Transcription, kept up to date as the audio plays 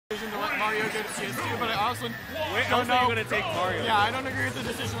decision to let Mario go to CS2, but I also don't know. You're going to take Mario. Yeah, I don't agree with the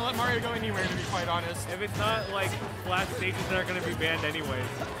decision to let Mario go anywhere, to be quite honest. If it's not like flat stages that are going to be banned anyways.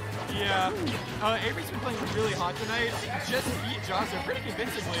 Yeah. Avery's been playing really hot tonight. Just beat Josso pretty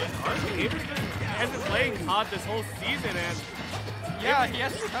convincingly. Honestly, Avery has been playing hot this whole season, and yeah, he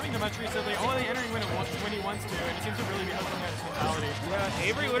hasn't been coming to much recently, only entering when he wants to, and he seems to really be hustling at his mentality. Yeah,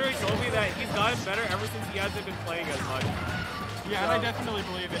 Avery literally told me that he's gotten better ever since he hasn't been playing as much. Yeah, and I definitely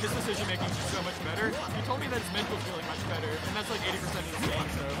believe it. His decision making is so much better. He told me that his mental's feeling much better, and that's like 80% of the game,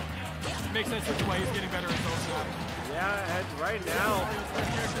 so it makes sense as to why he's getting better results now. Yeah, and right now,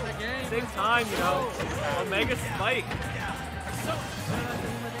 same time, you know, Omega Spike.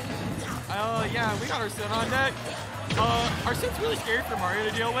 Yeah, we got our Sin on deck. Our Sin's really scary for Mario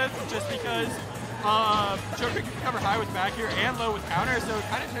to deal with, just because Joker can cover high with back here and low with counter, so it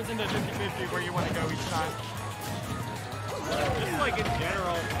kind of turns into 50-50 where you want to go each time. Just like in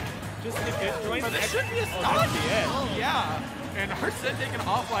general, just if it joins but this should be a stock. Oh, yeah. And our Sin taken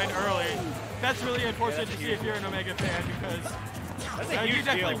offline early. That's really unfortunate to see if you're an Omega fan, because you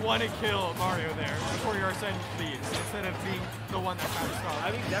definitely want to kill Mario there before your Arsene leads, instead of being the one that kind of stops.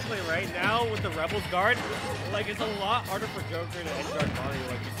 I mean, definitely right now with the Rebels guard, like it's a lot harder for Joker to edge guard Mario,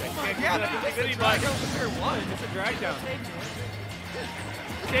 like you said. Yeah, it's a drag down for tier 1. It's a drag down.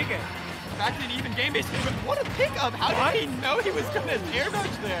 Take it. Back in an even game-based game, but what a pickup! How did he know he was going to air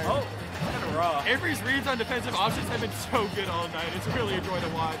dodge there? Oh, kind of raw. Avery's reads on defensive options have been so good all night. It's really a joy to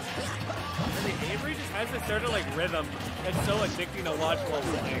watch. I think Avery just has this sort of like rhythm that's so addicting to watch while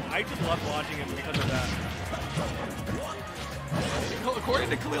playing. I just love watching him because of that. According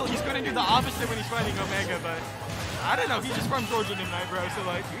to Khalil, he's going to do the opposite when he's fighting Omega, but I don't know. He's just from Georgia tonight, bro. So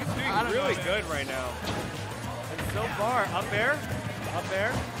like, he's doing really good right now. And so far, up there.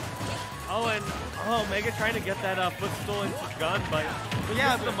 Oh, and Omega trying to get that footstool into gun, but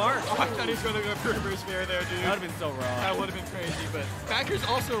yeah, the mark. Oh, I thought he was going to go for a reverse fair there, dude. That would have been so raw. That would have been crazy, but Backer's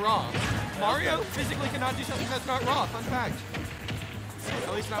also raw. Mario physically cannot do something that's not raw. Fun fact.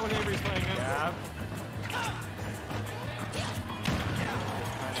 At least not when Avery's playing it. Yeah.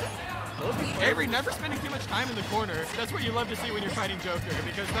 Avery never spending too much time in the corner. That's what you love to see when you're fighting Joker,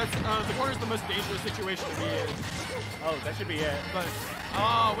 because that's the corner is the most dangerous situation to be in. Oh, that should be it. But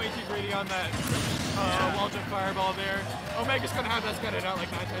way too greedy on that wall jump fireball there. Omega's gonna have that scattered out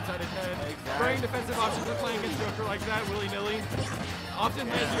like 9 times out of 10. Exactly. Spraying defensive options and playing against Joker like that willy-nilly often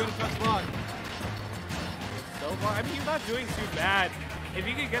lands you in a tough spot. So far, I mean, he's not doing too bad. If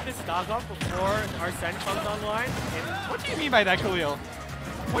you could get this stock off before Arsene comes online. What do you mean by that, Khalil?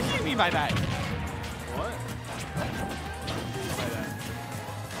 What do you mean by that? What? By that?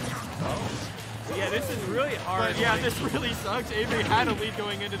 Oh. Yeah, this is really hard. But yeah, this really sucks. Avery had a lead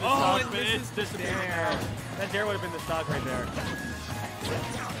going into the stock, but it's disappearing now. That dare would have been the stock right there.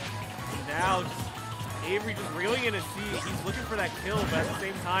 Now, Avery just reeling in a seat. He's looking for that kill, but at the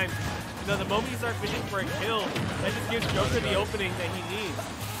same time, you know, the moment you start fishing for a kill, that just gives Joker the opening that he needs.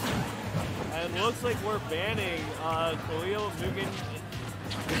 And it looks like we're banning Khalil Mugen.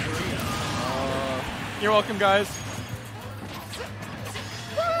 You're welcome, guys.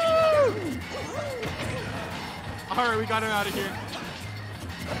 Alright, we got him out of here.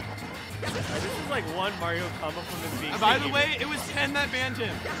 This is like one Mario combo from this being. By the way, it was 10 that banned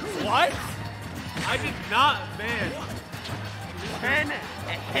him. What? I did not ban. 10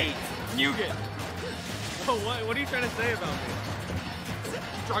 hate Mugen. Oh, what are you trying to say about me?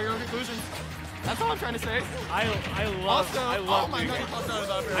 Draw your own conclusions. That's all I'm trying to say. I love oh my god, he popped out of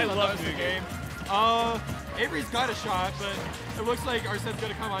that. I love the game. Avery's got a shot, but it looks like Arsene's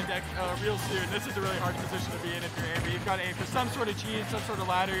going to come on deck real soon. This is a really hard position to be in if you're Avery. You've got to aim for some sort of cheese, some sort of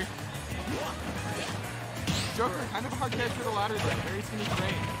ladder. Joker, kind of a hard catch for the ladder, but very sneaky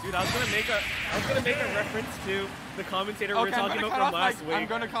range. Dude, I was gonna make a reference to the commentator we were talking about from last week. I'm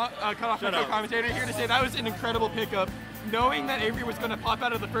gonna cut off my co-commentator here to say that was an incredible pickup. Knowing that Avery was gonna pop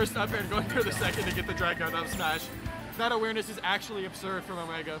out of the first up air and going for the second to get the drag down up smash. That awareness is actually absurd from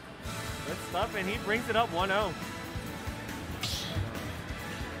Omega. Good stuff, and he brings it up 1-0.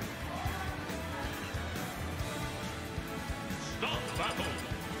 Stop battle,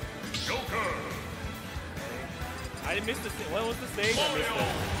 Joker. I missed the stage. What was the stage? I missed it. I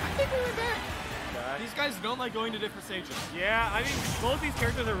think we were back. These guys don't like going to different stages. Yeah, I mean, both these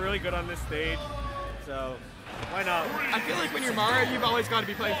characters are really good on this stage, so why not? I feel like when you're Mario, you've always got to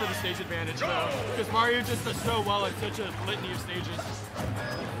be playing for the stage advantage, though, because Mario just does so well at such a litany of stages.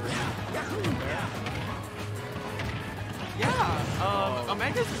 Yeah,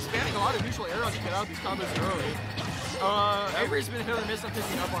 Omega's expanding a lot of neutral arrows to get out these combos early. Avery's been hit or miss on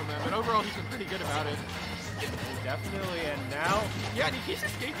picking up on them, but overall he's been pretty good about it. Definitely, and now... Yeah, and he keeps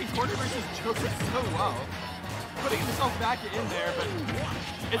escaping corner versus Joker so well. Putting himself back in there, but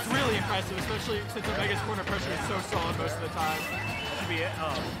it's really impressive, especially since Omega's corner pressure is so solid most of the time. That should be it.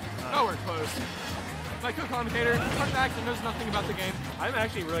 Oh. Nowhere close. My co-commentator, fun fact, knows nothing about the game. I'm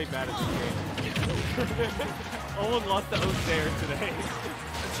actually really bad at this game. Owen lost to Ozair today.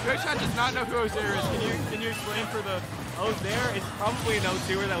 Shot does not know who Ozair is. Can you explain for the... Ozair is probably an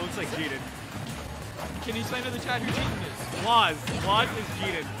O2er that looks like Jeeted. Can you explain to the chat who Jeeted is? Waz is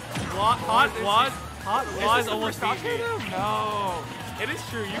Jeeted. Hot Waz almost beat me. No. It is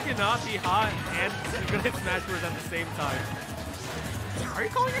true. You cannot be hot and good at Smash Bros at the same time. Are you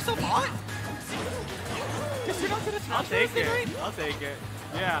calling yourself hot? Because you're not good at Smash Bros. I'll take it.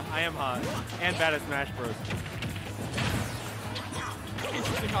 Yeah, I am hot and bad at Smash Bros.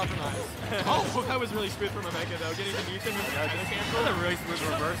 Interesting compromise. Oh, that was really smooth from Omega though. Getting the Mutant with the cancel. That's a really smooth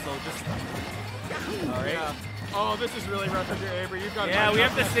reversal. Just all right. Yeah. Oh, this is really rough under Avery. You've got. Yeah, we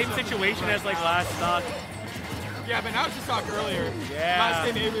have the same situation as like last stock. Yeah, but now it's just talk earlier. Yeah.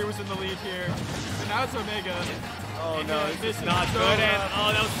 Last game Avery was in the lead here, and now it's Omega. Oh and no, this is not so good. And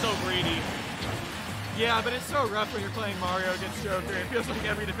rough. that was so greedy. Yeah, but it's so rough when you're playing Mario against Joker. It feels like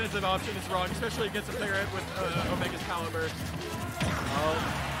every defensive option is wrong, especially against a player with Omega's caliber. Oh,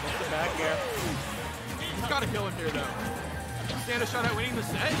 that's the back air. He's got to kill him here, though. Stand a shot at winning the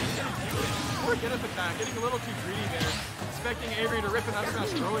set? Or get up attack, getting a little too greedy there. Expecting Avery to rip it out of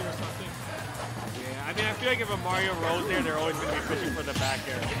smash early or something. Yeah, I mean, I feel like if a Mario rolls there, they're always going to be pushing for the back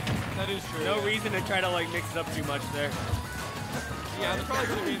air. That is true. No reason to try to like mix it up too much there. Yeah, they're probably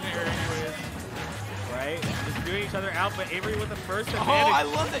going to be in the air anyways. Right? Just doing each other out, but Avery with the first advantage. Oh, I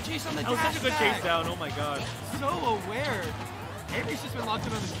love that chase on the That was such a good chase down. Oh my god. So aware. Avery's just been locked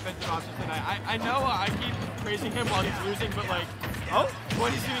in on the defensive options tonight. I know I keep praising him while he's losing, but like,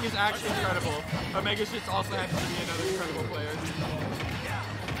 what he's doing is actually incredible. Omega's just also happens to be another incredible player.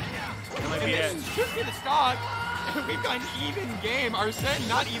 That might be it. Should be the stock. We've got an even game. Our set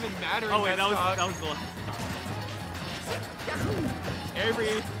not even mattering. Oh wait, that was the one.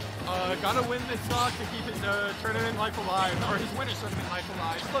 Avery gotta win this stock to keep his tournament life alive, or his winner's tournament life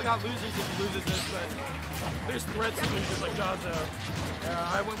alive. Still got losers if he loses this, but there's threats to losers like Jazo.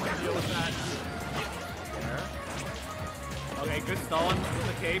 I wouldn't want to deal with that. Okay, good stalling with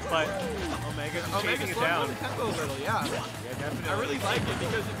the cape, but Omega's chasing it down. The tempo a little, yeah. Yeah, definitely. I really like it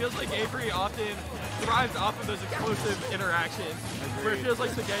because it feels like Avery often thrives off of those explosive interactions, where it feels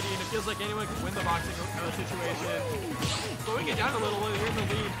like spaghetti and it feels like anyone can win the boxing situation. Slowing it down a little when you're in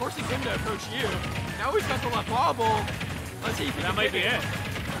the lead, forcing him to approach you. Now he's got the left wobble. Let's see if he that can might be it.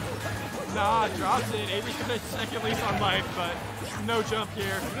 Nah, drops it. Avery's gonna second lease on life, but no jump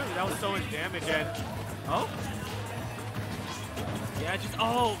here. That was so much damage, and yeah, just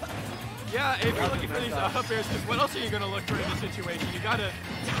yeah, Avery looking for these up airs, because what else are you gonna look for in this situation? You gotta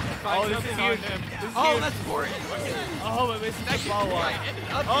find something on him. Oh, that's for it. Oh, but this is the follow-up.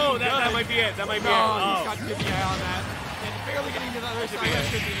 Oh, that might be it. That might be it. He's got to get the eye on that. And barely getting to the other side. That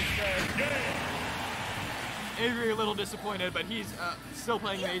should be instead. Avery a little disappointed, but he's still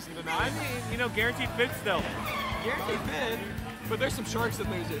playing amazing tonight. I mean, you know, guaranteed fit still. Guaranteed fit, but there's some sharks and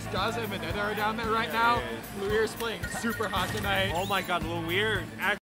losers. Jaza and Vendetta are down there right now. Luir's playing super hot tonight. Oh my god, Luir